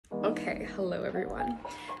Okay, hello everyone.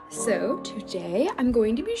 So today I'm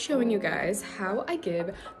going to be showing you guys how I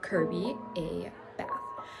give Kirby a bath.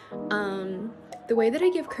 The way that I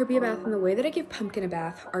give Kirby a bath and the way that I give Pumpkin a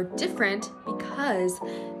bath are different because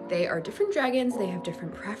they are different dragons, they have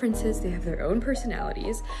different preferences, they have their own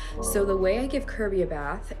personalities. So the way I give Kirby a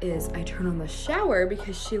bath is I turn on the shower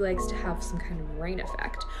because she likes to have some kind of rain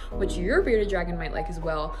effect, which your bearded dragon might like as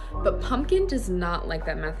well, but Pumpkin does not like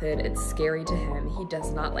that method. It's scary to him. He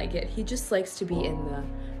does not like it. He just likes to be in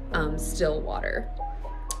the still water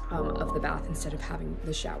of the bath instead of having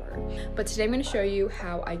the shower. But today I'm going to show you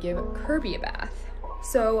how I give Kirby a bath.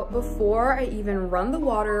 So before I even run the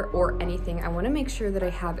water or anything, I want to make sure that I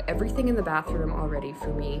have everything in the bathroom all ready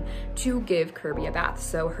for me to give Kirby a bath.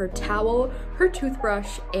 So her towel, her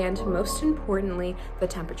toothbrush, and most importantly, the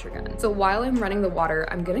temperature gun. So while I'm running the water,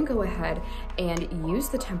 I'm going to go ahead and use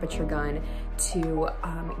the temperature gun to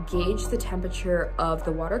gauge the temperature of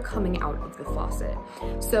the water coming out of the faucet.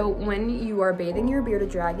 So when you are bathing your bearded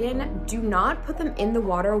dragon, do not put them in the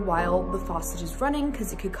water while the faucet is running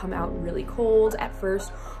because it could come out really cold at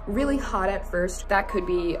first, really hot at first. That could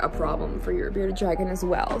be a problem for your bearded dragon as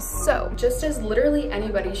well. So just as literally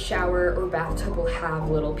anybody's shower or bathtub will have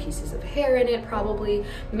little pieces of hair in it probably,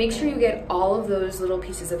 make sure you get all of those little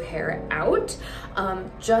pieces of hair out,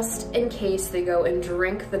 just in case they go and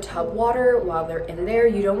drink the tub water while they're in there.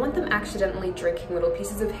 You don't want them accidentally drinking little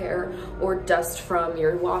pieces of hair or dust from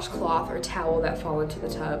your washcloth or towel that fall into the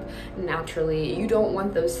tub naturally. You don't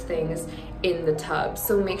want those things in the tub.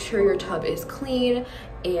 So make sure your tub is clean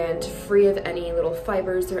and free of any little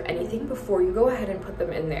fibers or anything before you go ahead and put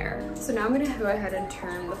them in there. So now I'm gonna go ahead and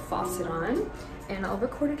turn the faucet on, and I'll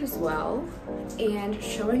record it as well, and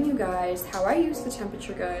showing you guys how I use the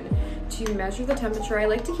temperature gun to measure the temperature. I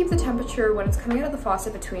like to keep the temperature when it's coming out of the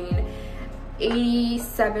faucet between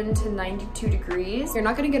 87 to 92 degrees. You're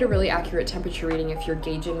not gonna get a really accurate temperature reading if you're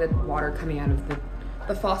gauging the water coming out of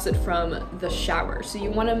the faucet from the shower. So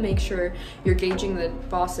you wanna make sure you're gauging the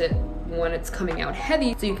faucet when it's coming out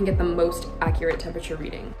heavy so you can get the most accurate temperature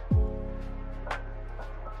reading.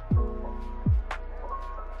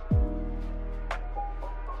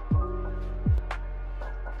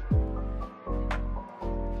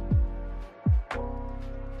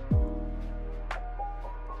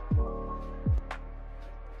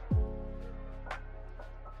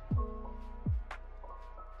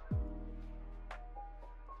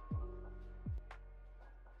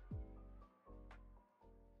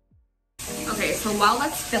 Okay, so while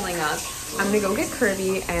that's filling up, I'm gonna go get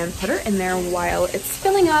Kirby and put her in there while it's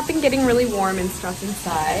filling up and getting really warm and stuff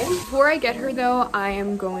inside. Before I get her though, I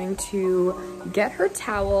am going to get her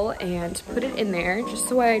towel and put it in there just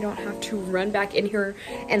so I don't have to run back in here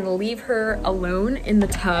and leave her alone in the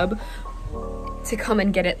tub to come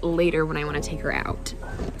and get it later when I want to take her out.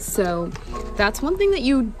 So that's one thing that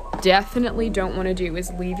you definitely don't want to do,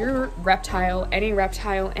 is leave your reptile,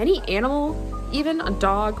 any animal, even a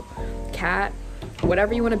dog, cat,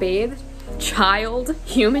 whatever you want to bathe, child,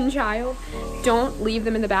 human child, don't leave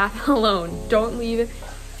them in the bath alone. Don't leave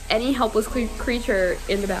any helpless creature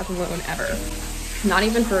in the bath alone ever, not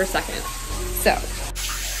even for a second.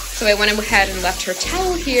 So I went ahead and left her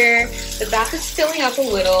towel here. The bath is filling up a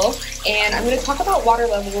little, and I'm going to talk about water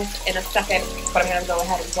levels in a second, but I'm going to go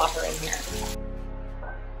ahead and plop her in here.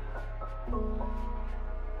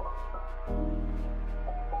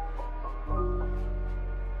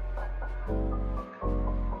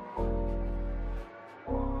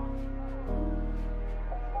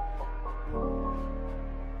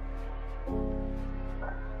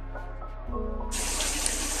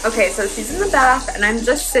 Okay, so she's in the bath and I'm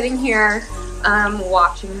just sitting here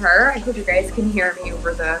watching her. I hope you guys can hear me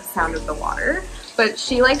over the sound of the water. But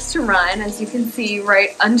she likes to run, as you can see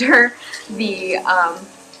right under the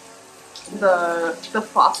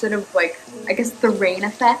faucet of, like, I guess the rain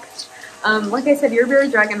effect. Like I said, your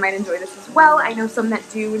bearded dragon might enjoy this as well. I know some that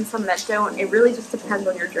do and some that don't. It really just depends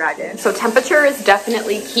on your dragon. So temperature is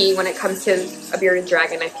definitely key when it comes to a bearded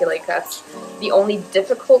dragon. I feel like that's the only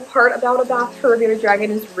difficult part about a bath for a bearded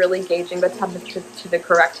dragon, is really gauging the temperature to the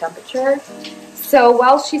correct temperature. So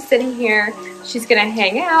while she's sitting here, she's gonna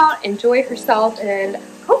hang out, enjoy herself, and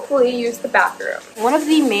hopefully use the bathroom. One of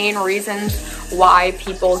the main reasons why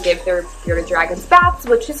people give their bearded dragons baths,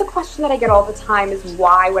 which is a question that I get all the time, is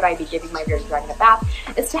why would I be giving my bearded dragon a bath,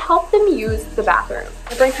 is to help them use the bathroom.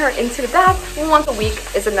 I bring her into the bath once a week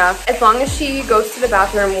is enough. As long as she goes to the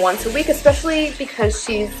bathroom once a week, especially because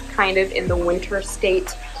she's kind of in the winter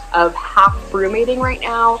state of half brumating right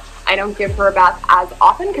now, I don't give her a bath as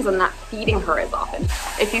often because I'm not feeding her as often.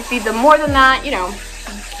 If you feed them more than that, you know,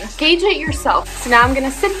 Gauge it yourself. So now I'm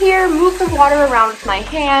gonna sit here, move the water around with my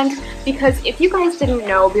hand, because if you guys didn't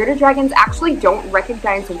know, bearded dragons actually don't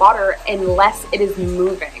recognize water unless it is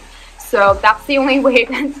moving. So that's the only way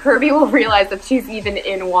that Kirby will realize that she's even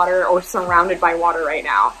in water or surrounded by water right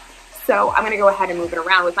now. So I'm gonna go ahead and move it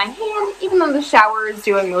around with my hand, even though the shower is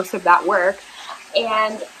doing most of that work.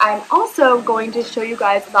 And I'm also going to show you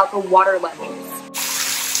guys about the water levels.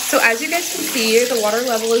 So as you guys can see, the water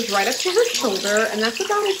level is right up to her shoulder, and that's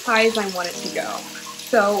about as high as I want it to go.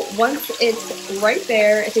 So once it's right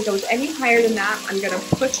there, if it goes any higher than that, I'm gonna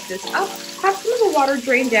push this up, have some of the water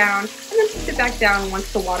drain down, and then push it back down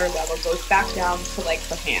once the water level goes back down to like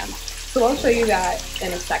her hand. So I'll show you that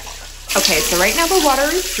in a second. Okay, so right now the water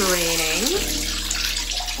is draining.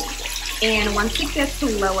 And once it gets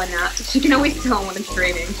low enough, she can always tell when it's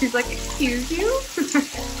draining. She's like, excuse you?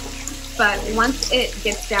 But once it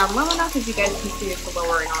gets down low enough, as you guys can see, it's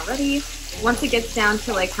lowering already. Once it gets down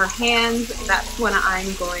to like her hands, that's when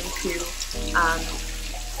I'm going to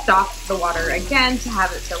stop the water again to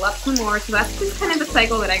have it fill up some more. So that's just kind of the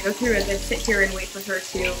cycle that I go through as I sit here and wait for her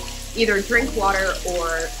to either drink water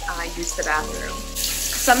or use the bathroom.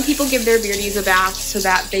 Some people give their beardies a bath so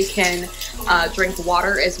that they can drink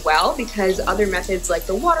water as well, because other methods like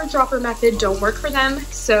the water dropper method don't work for them.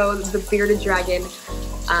 So the bearded dragon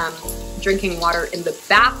drinking water in the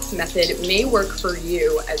bath method may work for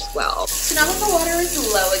you as well. So now that the water is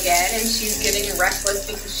low again and she's getting restless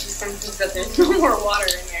because she senses that there's no more water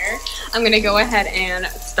in there, I'm gonna go ahead and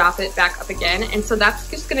stop it back up again. And so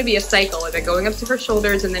that's just gonna be a cycle of it going up to her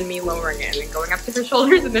shoulders and then me lowering it, and going up to her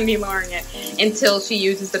shoulders and then me lowering it until she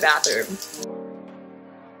uses the bathroom.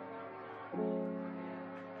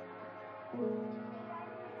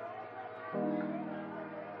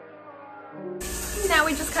 Now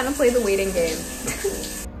we just kind of play the waiting game.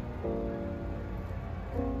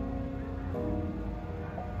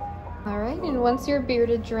 Alright, and once your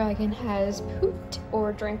bearded dragon has pooped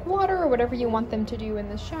or drank water or whatever you want them to do in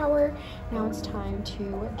the shower, now it's time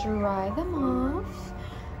to dry them off.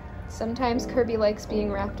 Sometimes Kirby likes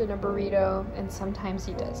being wrapped in a burrito, and sometimes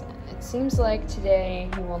he doesn't. It seems like today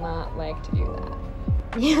he will not like to do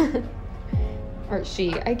that. Yeah. Or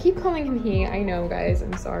she. I keep calling him he. I know, guys.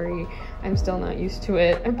 I'm sorry. I'm still not used to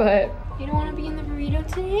it, but... You don't want to be in the burrito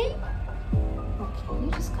today? Okay,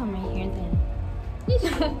 you just come right here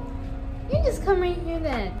then. You just come right here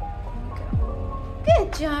then.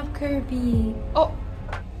 Good job, Kirby. Oh!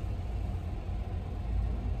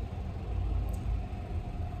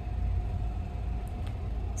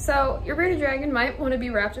 So, your bearded dragon might want to be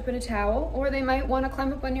wrapped up in a towel, or they might want to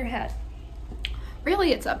climb up on your head.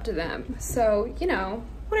 Really, it's up to them. So, you know,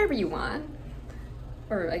 whatever you want.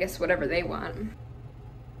 Or I guess whatever they want.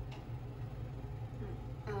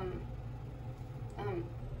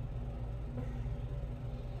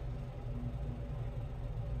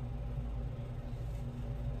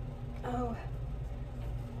 Oh.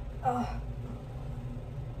 Oh.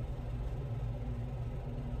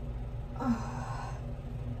 Oh.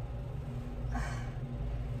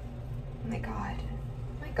 My God.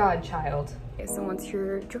 My God, child. Okay, so once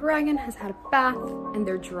your dragon has had a bath and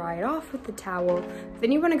they're dried off with the towel,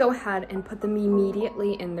 then you want to go ahead and put them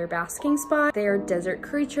immediately in their basking spot. They are desert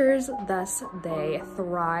creatures, thus they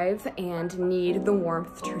thrive and need the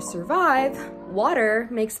warmth to survive. Water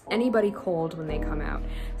makes anybody cold when they come out.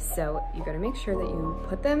 So you gotta make sure that you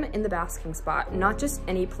put them in the basking spot, not just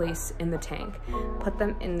any place in the tank. Put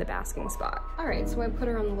them in the basking spot. All right, so I put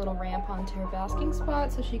her on the little ramp onto her basking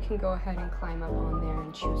spot so she can go ahead and climb up on there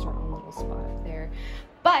and choose her own little spot up there.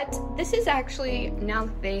 But this is actually, now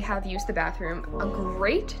that they have used the bathroom, a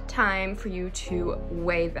great time for you to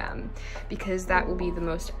weigh them, because that will be the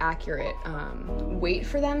most accurate weight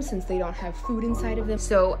for them since they don't have food inside of them.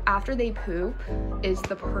 So after they poop is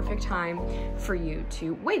the perfect time for you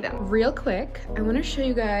to weigh them. Real quick, I want to show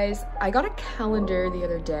you guys, I got a calendar the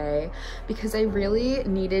other day because I really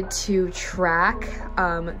needed to track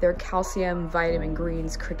their calcium, vitamin,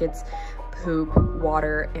 greens, crickets, poop,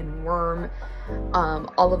 water, and worm,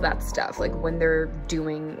 all of that stuff, like when they're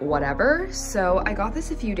doing whatever. So I got this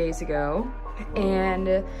a few days ago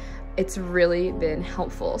and it's really been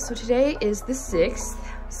helpful. So today is the 6th.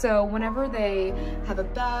 So whenever they have a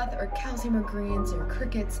bath or calcium or greens or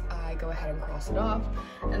crickets, I go ahead and cross it off.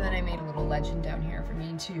 And then I made a little legend down here for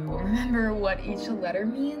me to remember what each letter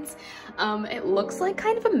means. It looks like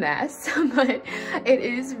kind of a mess, but it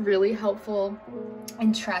is really helpful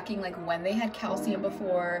in tracking like when they had calcium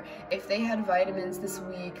before, if they had vitamins this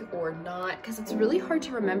week or not, because it's really hard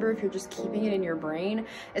to remember if you're just keeping it in your brain,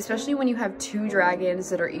 especially when you have 2 dragons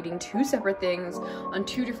that are eating 2 separate things on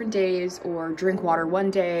 2 different days, or drink water one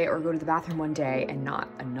day day or go to the bathroom one day and not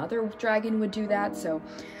another dragon would do that. So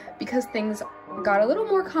because things got a little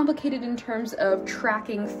more complicated in terms of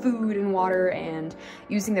tracking food and water and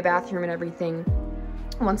using the bathroom and everything,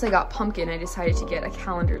 once I got Pumpkin, I decided to get a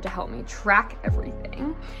calendar to help me track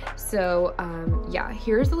everything. So yeah,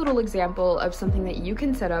 here's a little example of something that you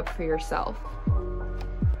can set up for yourself.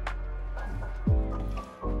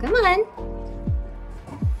 Come on.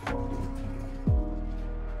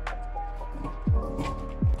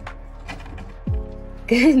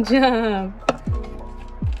 Good job.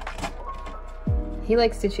 He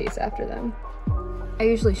likes to chase after them. I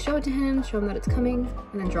usually show it to him, show him that it's coming,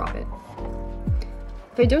 and then drop it.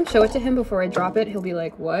 If I don't show it to him before I drop it, he'll be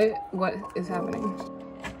like, what? What is happening?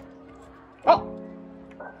 Oh!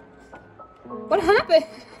 What happened?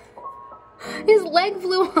 His leg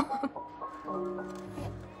flew off.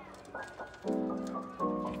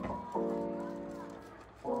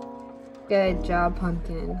 Good job,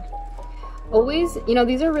 Pumpkin. Always, you know,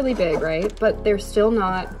 these are really big, right? But they're still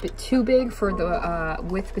not too big for the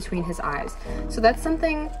width between his eyes. So that's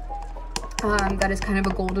something that is kind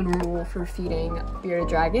of a golden rule for feeding bearded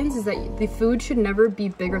dragons, is that the food should never be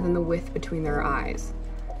bigger than the width between their eyes.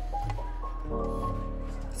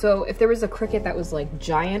 So if there was a cricket that was like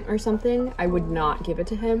giant or something, I would not give it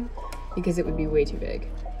to him because it would be way too big.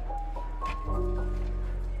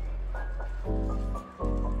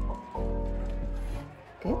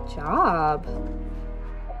 Good job.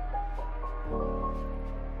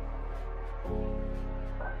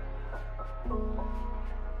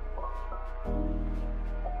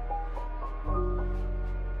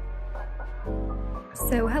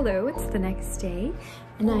 So hello, it's the next day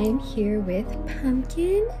and I am here with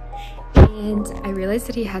Pumpkin, and I realized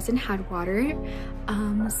that he hasn't had water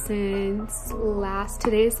since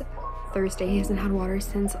today's Thursday. He hasn't had water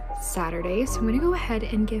since Saturday, so I'm gonna go ahead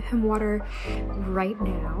and give him water right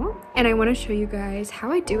now. And I want to show you guys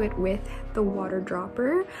how I do it with the water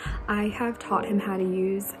dropper. I have taught him how to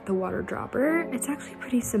use the water dropper. It's actually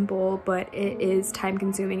pretty simple, but it is time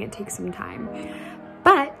consuming. It takes some time.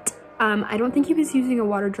 But I don't think he was using a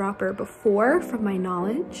water dropper before, from my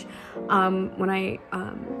knowledge. When I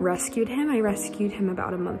rescued him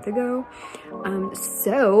about a month ago.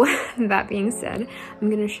 So that being said, I'm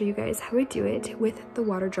gonna show you guys how I do it with the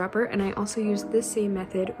water dropper, and I also use the same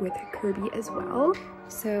method with Kirby as well.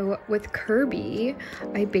 So with Kirby,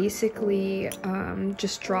 I basically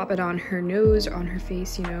just drop it on her nose or on her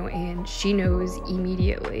face, you know, and she knows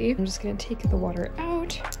immediately. I'm just gonna take the water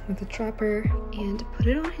out with the dropper and put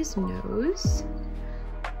it on his nose.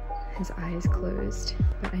 His eyes closed,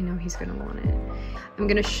 but I know he's gonna want it. I'm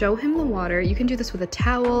gonna show him the water. You can do this with a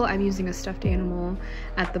towel. I'm using a stuffed animal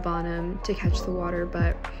at the bottom to catch the water,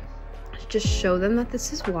 but just show them that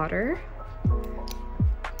this is water.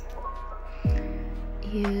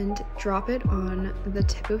 And drop it on the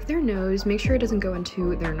tip of their nose. Make sure it doesn't go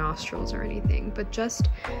into their nostrils or anything, but just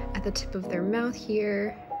at the tip of their mouth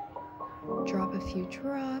here. Drop a few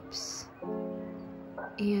drops.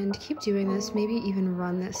 And keep doing this. Maybe even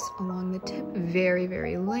run this along the tip very,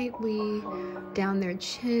 very lightly. Down their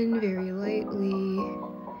chin very lightly.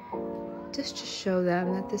 Just to show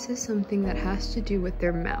them that this is something that has to do with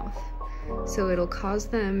their mouth. So it'll cause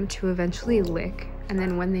them to eventually lick. And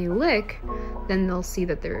then when they lick, then they'll see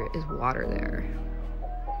that there is water there.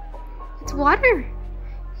 It's water!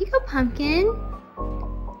 Here you go, Pumpkin!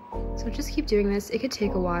 So just keep doing this. It could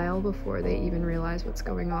take a while before they even realize what's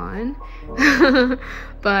going on.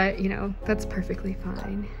 But, you know, that's perfectly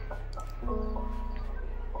fine.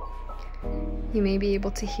 You may be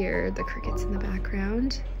able to hear the crickets in the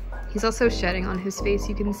background. He's also shedding on his face.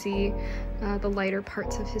 You can see the lighter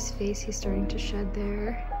parts of his face. He's starting to shed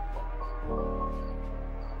there.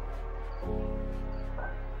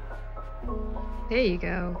 There you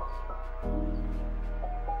go.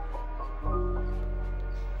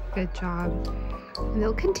 Good job. And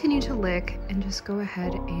they'll continue to lick, and just go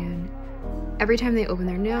ahead and every time they open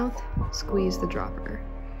their mouth, squeeze the dropper.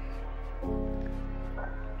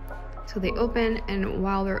 So they open, and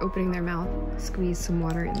while they're opening their mouth, squeeze some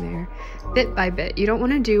water in there, bit by bit. You don't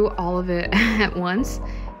want to do all of it at once.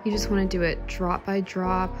 You just want to do it drop by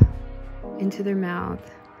drop into their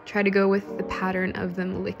mouth. Try to go with the pattern of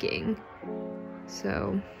them licking.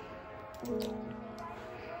 So,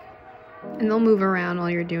 and they'll move around while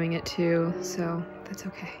you're doing it too, so that's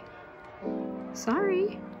okay.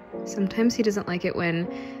 Sorry. Sometimes he doesn't like it when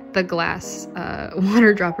the glass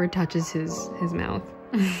water dropper touches his mouth.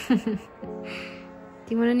 Do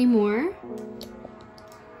you want any more?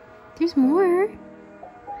 There's more.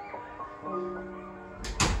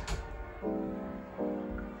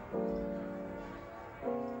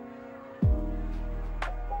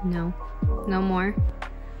 No. No more?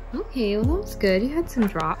 Okay, well that was good. You had some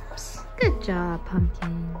drops. Good job,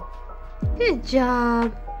 Pumpkin. Good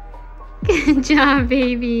job. Good job,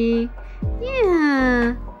 baby.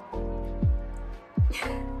 Yeah.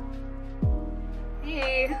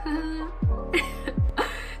 Hey.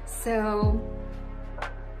 So,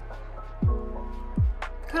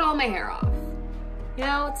 cut all my hair off. You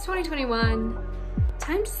know, it's 2021.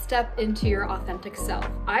 Time to step into your authentic self.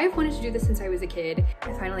 I've wanted to do this since I was a kid.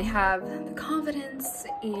 I finally have the confidence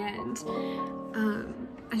and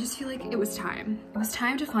I just feel like it was time. It was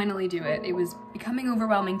time to finally do it. It was becoming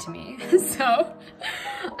overwhelming to me. So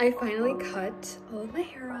I finally cut all of my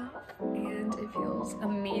hair off and it feels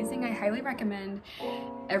amazing. I highly recommend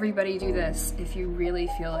everybody do this if you really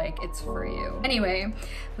feel like it's for you. Anyway,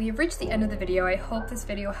 we have reached the end of the video. I hope this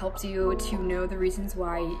video helped you to know the reasons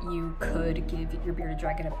why you could give your bearded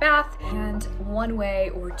dragon a bath, and one way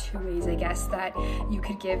or two ways, I guess, that you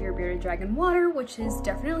could give your bearded dragon water, which is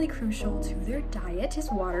definitely crucial to their diet, is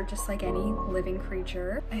water, just like any living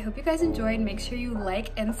creature. I hope you guys enjoyed. Make sure you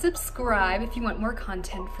like and subscribe if you want more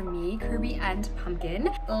content from me, Kirby and Pumpkin.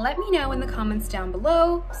 Let me know in the comments down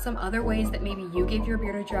below some other ways that maybe you gave your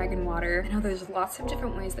bearded dragon water. I know there's lots of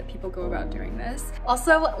different ways that people go about doing this.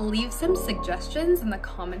 Also, leave some suggestions in the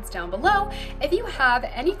comments down below if you have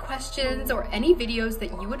any questions or any videos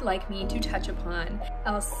that you would like me to touch upon.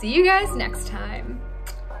 I'll see you guys next time.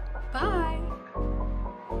 Bye.